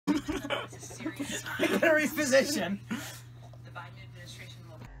I gotta reposition. The Biden administration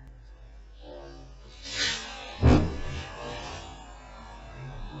will.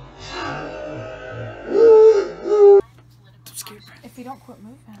 I'm scared. If you don't quit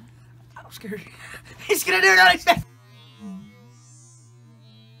moving. I'm scared. He's gonna do it on his face.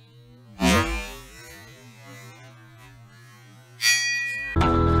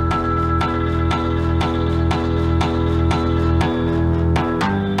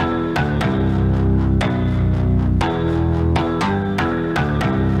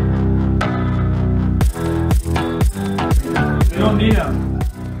 We don't need him.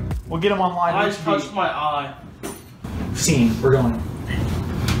 We'll get him on live. I touched my eye. Scene. We're going.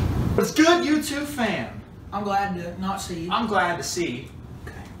 What's good, YouTube fam? I'm glad to not see you. I'm glad to see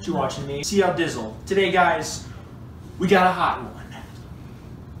you watching me. See how Dizzle. Today, guys, we got a hot one.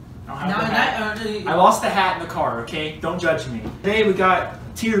 I don't have the hat. I lost the hat in the car, okay? Don't judge me. Today, we got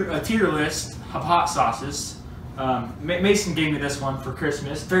a tier list of hot sauces. Mason gave me this one for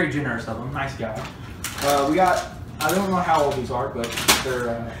Christmas. Very generous of him. Nice guy. We got, I don't know how old these are, but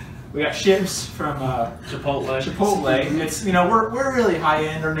they're, we got chips from Chipotle. It's, you know, we're really high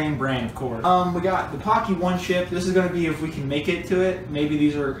end, or name brand, of course. We got the Pocky One chip. This is gonna be if we can make it to it. Maybe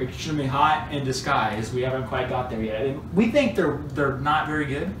these are extremely hot in disguise. We haven't quite got there yet. And we think they're not very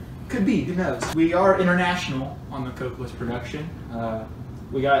good. Could be, who knows? We are international on the Cokeless production.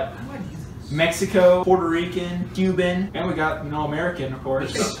 We got Mexico, Puerto Rican, Cuban, and we got, you know, American, of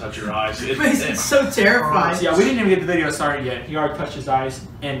course. Just don't touch your eyes. Mason's so terrified. Yeah, we didn't even get the video started yet. He already touched his eyes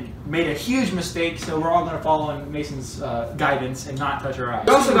and made a huge mistake, so we're all going to follow in Mason's guidance and not touch our eyes.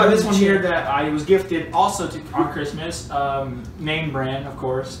 We also got this one here that I was gifted also on Christmas. Name brand, of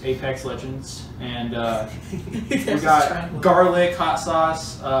course, Apex Legends. And we got garlic, hot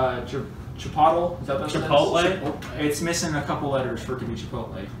sauce, Chipotle, is that what Chipotle? It's missing a couple letters for it to be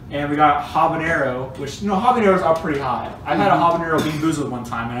Chipotle. And we got habanero, which, you know, habaneros are pretty hot. I had a habanero Bean Boozled one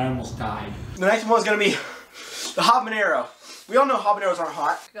time and I almost died. The next one is going to be the habanero. We all know habaneros aren't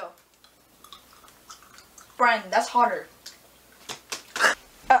hot. Go. Brian, that's hotter.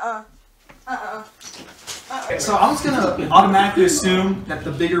 So I'm just going to automatically assume that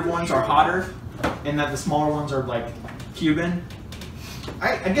the bigger ones are hotter and that the smaller ones are like Cuban.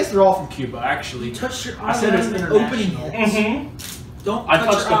 I guess they're all from Cuba, actually. Touch your eye. I said it's international. Opening it. Don't I touch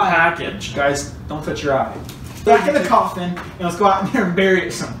touched your the eye. package. Guys, don't touch your eye. Back in the coffin, and let's go out there and bury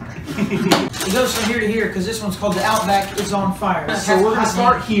it somewhere. It goes from here to here because this one's called the Outback. It's on fire. So we're going to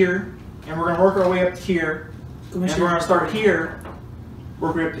start here, and we're going to work our way up to here, and we're going to start here,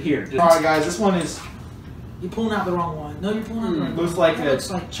 work our way up to here. Alright guys, this one is... You're pulling out the wrong one. No, you're pulling out the wrong one. Looks like a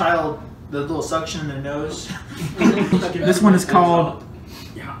child, the little suction in the nose. This one is called...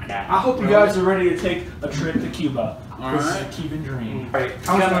 I hope you guys are ready to take a trip to Cuba. This is a Cuban dream. Alright,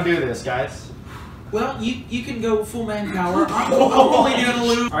 how am I going to do this, guys? Well, you can go full manpower. I'm only doing a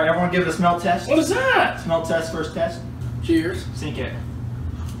loop. Alright, everyone give the smell test. What is that? Smell test, first test. Cheers. Sink it.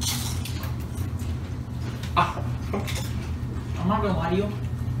 I'm not going to lie to you.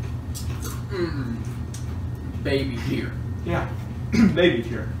 Baby here. Yeah. Baby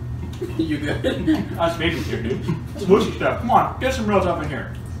here. You good? That's baby here, dude. That's bushy stuff. Come on, get some real stuff in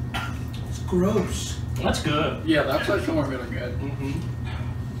here. It's gross. That's good. Yeah, that's actually really good.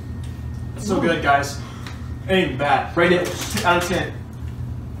 It's so good, guys. It ain't even bad. Rate it out of 10.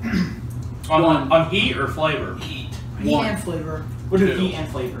 On heat or flavor? Heat One. and flavor. What is Two. heat and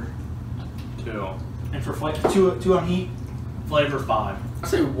flavor? 2. And for flavor, two on heat. Flavor 5. I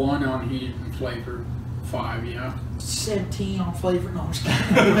say 1 on heat and flavor, 5, yeah. 17 on flavor. No, I'm just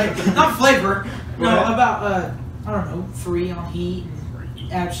kidding. Not flavor. No, about, I don't know, 3 on heat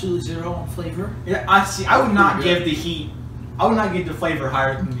and absolutely 0 on flavor. Yeah, I see. I would not give the heat. I would not give the flavor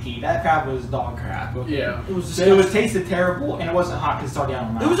higher than the heat. That crap was dog crap. Yeah. It was So it was tasted terrible, and it wasn't hot because it started out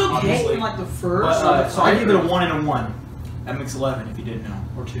on my It was mouth, okay obviously. in like the first. But, so I give it a 1 and a 1. That makes 11 if you didn't know,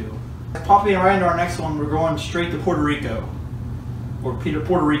 or 2. Popping right into our next one, we're going straight to Puerto Rico, or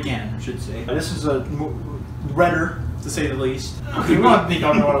Puerto Rican, I should say. This is a redder, to say the least. Okay, we don't have to think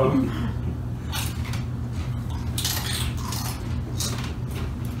on one of them.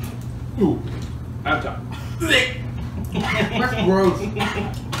 Ooh, that's time. That's gross.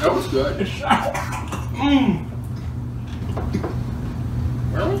 That was good.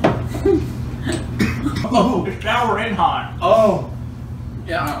 Really? Oh, it's sour and hot. Oh.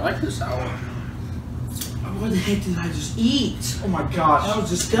 Yeah, I like the sour. What the heck did I just eat? Oh my gosh. That was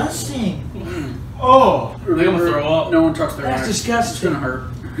disgusting. Oh. They're gonna throw up. No one touched their That's eyes. disgusting. It's gonna hurt.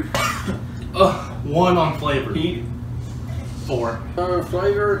 Ugh. 1 on flavor. Heat. 4.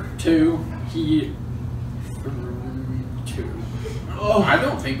 Flavor 2, heat 2. Oh, I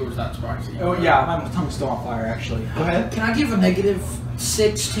don't think it was that spicy. Oh yeah, my tongue's still on fire actually. Go ahead. can I give a negative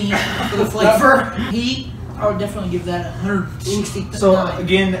 16 for the flavor? Heat, I would definitely give that 160. So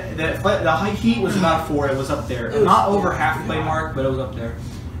again, the high heat was about a 4. It was up there. It was- Not over halfway mark, but it was up there.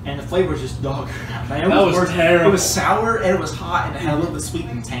 And the flavor was just dog. Man, it That was worse. terrible. It was sour and it was hot and it had a little bit of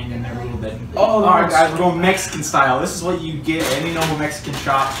sweetness hang in there a little bit. Oh, All right, guys, we're going Mexican style. This is what you get at any normal Mexican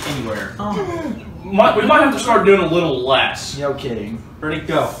shop anywhere. Oh, We might have to start doing a little less. No kidding. Ready,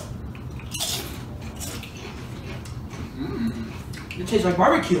 go. it tastes like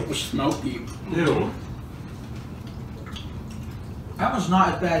barbecue. It was smoky. Ew. That one's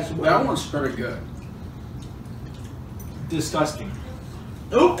not as bad as the That one's pretty good. Disgusting.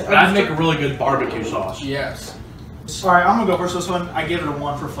 Oh, That'd make a really good barbecue sauce. Yes. Alright, I'm gonna go first. This one, I give it a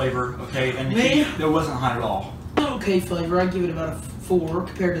 1 for flavor, okay? And Me? it wasn't hot at all. okay flavor. I give it about a 4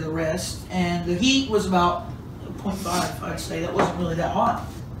 compared to the rest, and the heat was about 0.5. I'd say that wasn't really that hot.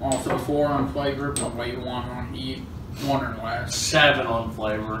 Also 4 on flavor, probably 1 on heat, 1 or less. 7 on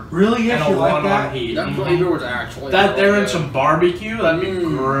flavor. Really? And Yes, a you 1 like that? on heat. That flavor was actually That there really and good. some barbecue, that'd be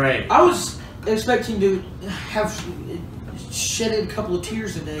Mm. great. I was expecting to have shedded a couple of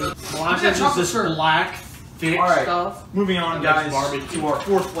tears today. Molasses is chocolate this syrup. black, thick Alright. stuff. Moving on, And that's guys, barbecue. to our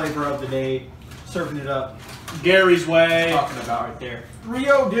 4th flavor of the day. Serving it up. Gary's way. Talking about right there.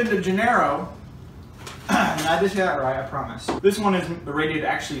 Rio de Janeiro. And I did that right, I promise. This one is rated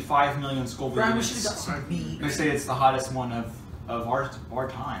actually 5 million Scoville Brian, we should have units. got some meat. They say it's the hottest one of our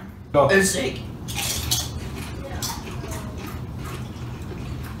time. Go. And steak.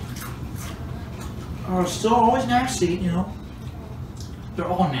 Oh, still always nasty, you know. They're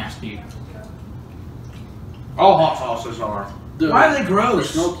all nasty. All hot sauces are. Why are they The gross?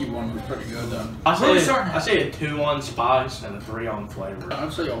 smoky one was pretty good though. Where are we starting I at? say a 2 on spice and a 3 on flavor.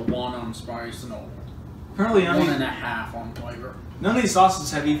 I'd say a 1 on spice and a Apparently, I 1.5 mean, on flavor. none of these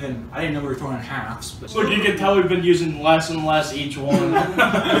sauces have even. I didn't know we were throwing in halves. But Look, you can tell we've been using less and less each one.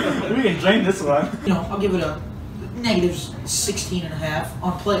 we can drain this one. You know, I'll give it a negative 16.5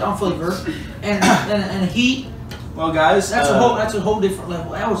 on flavor, and a heat. Well, guys, That's a whole different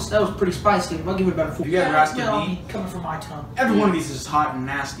level. That was pretty spicy. I'll give it about a 4. You guys are asking well, me? coming from my tongue. every one of these is hot and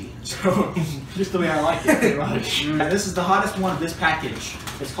nasty. So, just the way I like it, pretty much. And this is the hottest one of this package.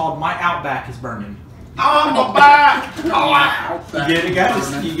 It's called My Outback is Burning. I'm back! You get it,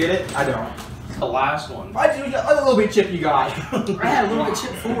 guys? You get it? I don't. The last one. Why'd you get a little bit chip you got? I had a little bit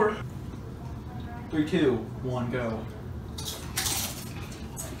chip 4. 3, 2, 1, go.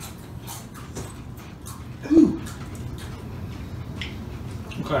 Ooh.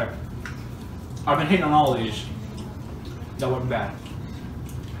 Okay. I've been hitting on all of these. That wasn't bad.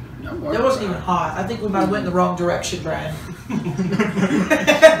 That wasn't even hot. I think we might have went in the wrong direction, Brian.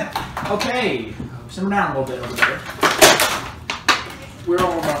 Okay. Simmer down a little bit over there. We're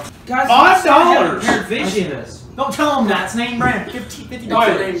all about Guys, $5. Impaired I see vision. this. Don't tell them that. It's name brand.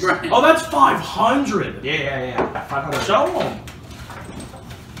 $50. Wait. Oh, that's 500. Yeah. 500. Show them.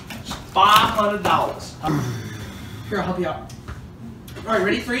 $500. Here, I'll help you out. All right,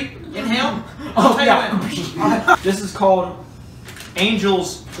 ready? 3. Inhale. Oh, Tell you yeah. when. This is called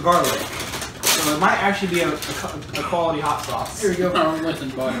Angel's Garlic. So it might actually be a quality hot sauce. Here we go. Oh, listen,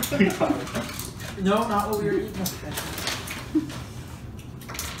 bud. No, not what we were eating. Okay.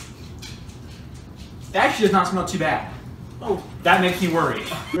 It actually does not smell too bad. Oh, That makes me worry.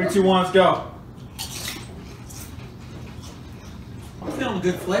 3, 2, 1, let's go. I'm feeling a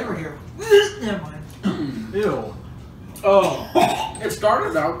good flavor here. Never mind. Ew. Oh, it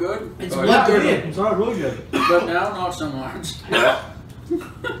started out good. It's but, what Good. good. It's not really good. but now not so much.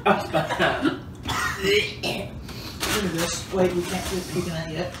 That's bad. Look at this. Wait, we can't quit peeking at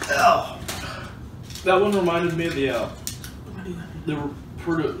it yet. That one reminded me of the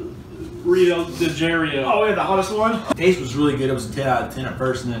Rio de Janeiro. Oh, yeah, the hottest one? The taste was really good. It was a 10 out of 10 at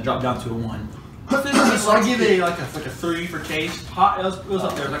first, and then it dropped down to a 1. So I give it like a 3 for taste. Hot, it was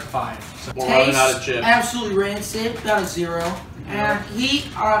up there, like a 5. So. We're running out of Taste, chips. absolutely rancid. Got a 0. And heat,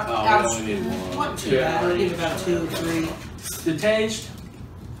 Oh, we only need one. Not too bad. I'll give it about a 2, 3. The taste?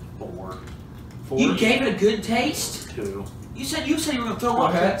 4. You gave it a good taste? 2. You said you were gonna throw Go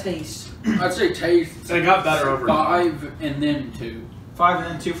up ahead. that taste. I'd say taste It got better over time. 5 and then 2. 5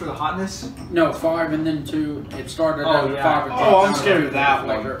 and then 2 for the hotness. No, 5 and then 2. It started Oh, at yeah. 5 and Oh, 10. I'm scared of that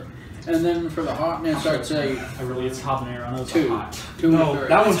Flavor. And then for the hotness, I'd say It's habanero. I know it's 2. hot. 2 No, and 3.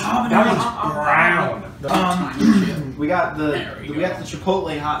 that one's brown. Tiny chip. We got There we the go.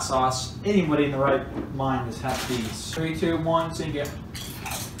 Chipotle hot sauce. Anybody in the right mind has had these. 3, 2, 1, sing it.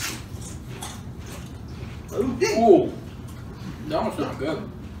 Ooh. That one's not good.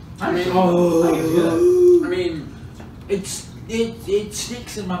 I mean, Oh, I mean, it's it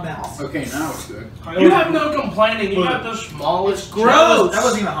sticks in my mouth. Okay, now it's good. You have no complaining. You got the smallest. Gross. That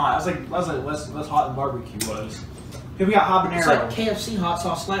wasn't even hot. That was like less hot than barbecue was. Here we got habanero. It's like KFC hot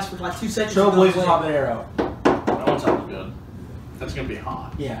sauce. Lasts for like 2 seconds. Trailblazers habanero. That one sounds good. That's gonna be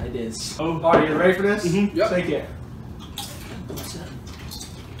hot. Yeah, it is. Oh, are you ready for this? Mm-hmm. Yep. Take it. What's that?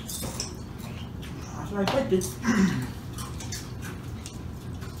 That's what I expected.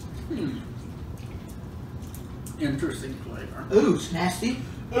 Interesting flavor. Ooh, it's nasty.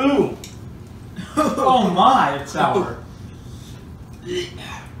 Ooh. Oh my, it's sour.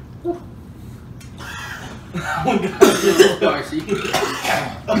 That one got a little spicy.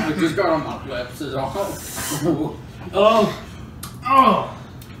 It just got on my lips is all. Oh. Oh.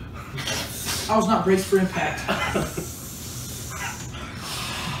 I was not braced for impact.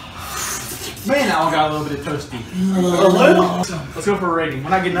 Man, that one got a little bit of toasty. A little. Let's go for a rating.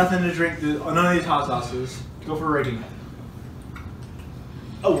 When I get nothing to drink, none of these hot sauces, go for a rating.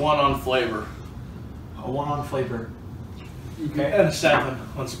 A 1 on flavor. A 1 on flavor. Okay. And a 7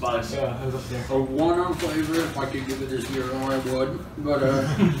 on spice. Yeah, it was up there. A 1 on flavor. If I could give it a 0, I would. But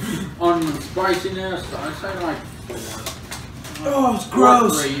on spiciness, I say like 4. Oh, it's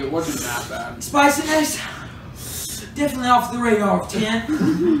gross. 3. It wasn't that bad. Spiciness? Definitely off the radar of 10.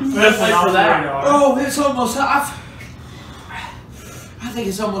 Definitely for that. Oh, it's almost. I think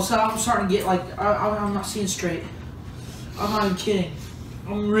it's almost. I'm starting to get like. I'm not seeing straight. I'm not even kidding.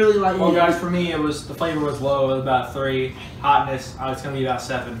 I'm really like. Well, guys, for me, the flavor was low. It was about 3. Hotness, it's gonna be about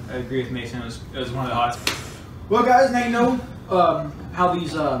 7. I agree with Mason. It was one of the hottest. Well, guys, now you know how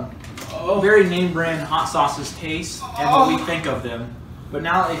these very name brand hot sauces taste and what we think of them. But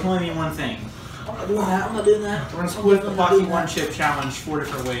now it can only mean one thing. I'm not doing that. I'm not doing that. We're gonna split the Pocky One Chip Challenge 4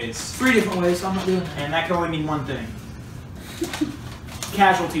 different ways. 3 different ways. I'm not doing that. And that can only mean one thing.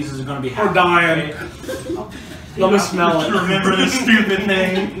 Casualties is going to be We're dying. Let me smell it. Remember this stupid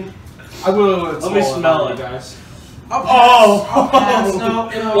thing. I will. Let me smell it, guys. I'll pass. No,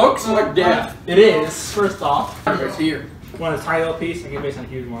 Looks like death. It is. First off, It's here. want a tiny little piece? I can make some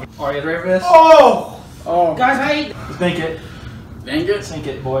huge one. Are you ready for this? Oh. Oh, guys, I ate. Think it. dang it. Think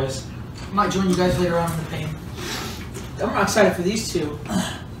it, boys. I might join you guys later on in the pain. I'm excited for these two.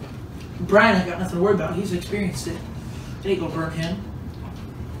 Brian ain't got nothing to worry about. He's experienced it. It ain't gonna burn him.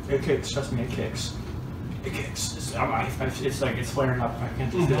 It kicks. Trust me, it kicks. It kicks. It's like it's flaring up. I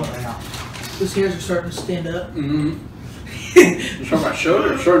can't just do it right now. His hairs are starting to stand up. Mm-hmm. Show my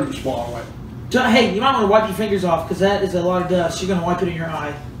shoulder, starting to swallow it. Hey, you might want to wipe your fingers off because that is a lot of dust. You're gonna wipe it in your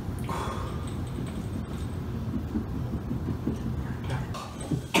eye.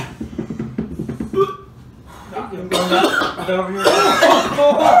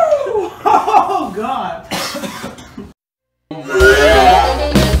 Oh God!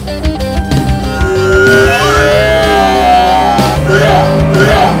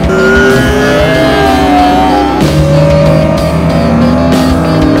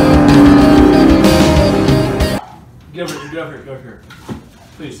 Go here.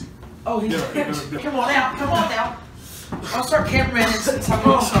 Please. Oh, he's come on out! Come on now! I'll start cameraman since I'm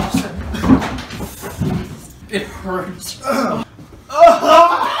on sauce. It hurts. Oh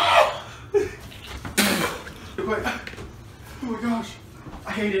my gosh.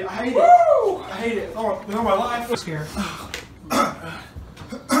 I hate it. I hate it. Woo! I hate it. Oh, my life. What's here? I'm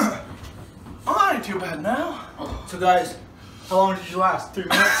not too bad now. So guys, how long did you last? 3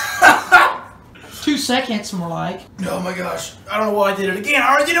 minutes? 2 seconds, more like. Oh my gosh. I don't know why I did it again. I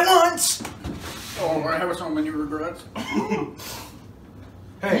already did it once. Oh, I have so many regrets.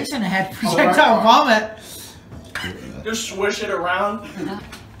 Hey. He's gonna have projectile vomit. Just swish it around.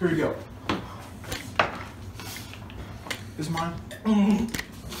 Here we go. This is mine?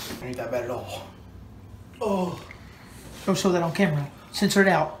 Ain't that bad at all. Oh. Don't show that on camera. Censor it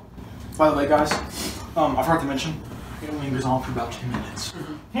out. By the way, guys, I forgot to mention, it lingers on for about 2 minutes.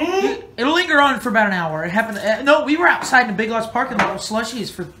 It'll linger on for about an hour. It happened. No, we were outside in the Big Lots parking lot with slushies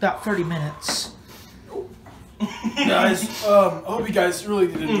for about 30 minutes. Guys, I hope you guys really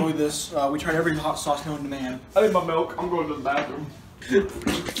did enjoy this. We tried every hot sauce known to man. I need my milk. I'm going to the bathroom.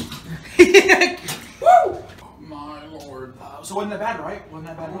 Woo! My lord. So wasn't that bad, right? Wasn't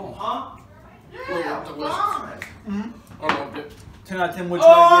that bad at all? Huh? Yeah, delicious. I loved it. 10 out of 10 would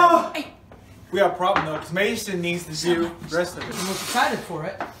try again. We got a problem though, because Mason needs to do the rest of it. I'm most excited for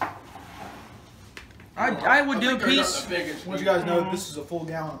it. I would do a piece. I want you guys to know this is a full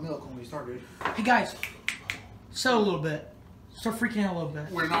gallon of milk when we started. Hey guys, settle a little bit. Start freaking out a little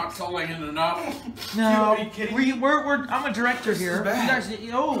bit. We're not selling it enough. No, Are you kidding me? I'm a director here. You bad. guys,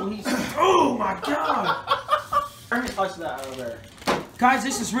 oh my God, Bring a slice of that over there. guys,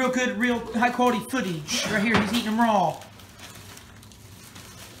 this is real good, real high quality footage right here. He's eating them raw.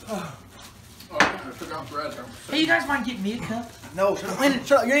 took out the red. Hey, you guys mind getting me a cup? No, shut up.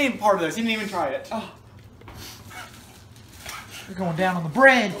 You ain't even part of this. You didn't even try it. Oh. We're going down on the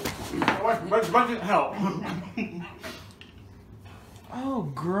bread. What didn't help? Oh,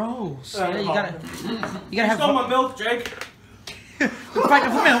 gross. Yeah, you gotta have. Stole my milk, Jake. We're fighting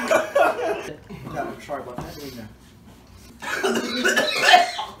for milk. No, sorry about that.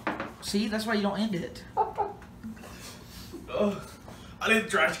 See, that's why you don't end it. I need the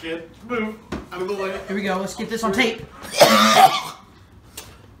trash can. Move out of the way. Here we go. Let's get this on tape.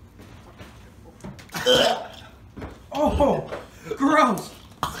 Oh, gross.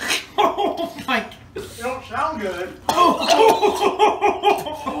 Oh my. You don't sound good. Oh.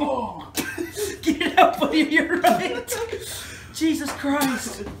 Get it out, buddy. You're right. Jesus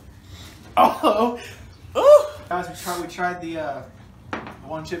Christ. Oh. Guys, we tried the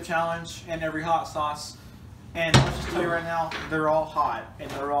one chip challenge and every hot sauce. And let's just tell you right now, they're all hot,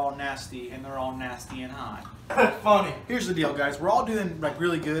 and they're all nasty, and they're all nasty and hot. Funny. Here's the deal, guys. We're all doing like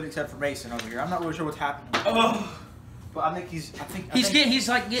really good, except for Mason over here. I'm not really sure what's happening. But I think he's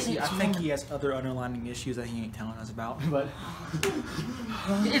like getting. I think he has other underlying issues that he ain't telling us about. But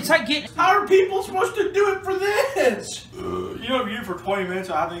it's like getting. How are people supposed to do it for this? you know, you for 20 minutes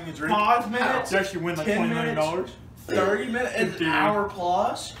of having a drink. 5 minutes. You actually win like $20 million. 30 minutes. An hour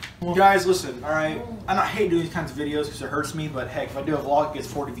plus. Guys, listen. All right, I hate doing these kinds of videos because it hurts me. But heck, if I do a vlog, it gets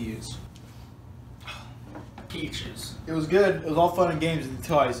 40 views. Peaches. It was good. It was all fun and games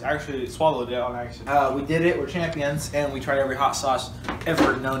until I actually swallowed it on accident. We did it. We're champions, and we tried every hot sauce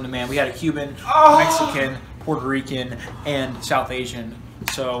ever known to man. We had a Cuban, Mexican, Puerto Rican, and South Asian.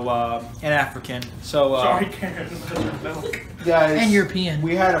 So and African. So Sorry, Karen. Milk. guys, And European.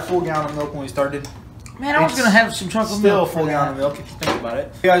 We had a full gallon of milk when we started. Man, I was gonna have some chocolate Still milk. a full gallon of milk if you think about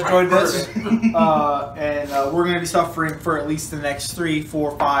it. You guys enjoyed this, and we're gonna be suffering for at least the next 3,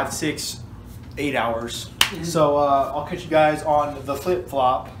 4, 5, 6, 8 hours. So I'll catch you guys on the flip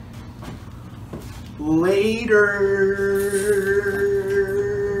flop later.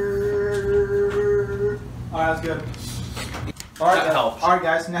 All right, that's good. All right, That helps. All right,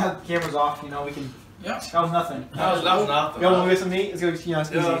 guys. Now that the camera's off, you know we can. Yep. That was nothing. That was nothing. Yo, want to get some meat? Let's go. You know,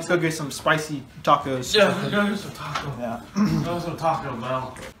 it's easy. Yeah. Let's go get some spicy tacos. Yeah, let's go get some taco. Yeah. Go get some taco,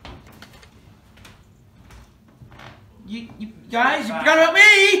 Mel. You guys, you forgot about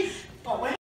me. Oh, wait.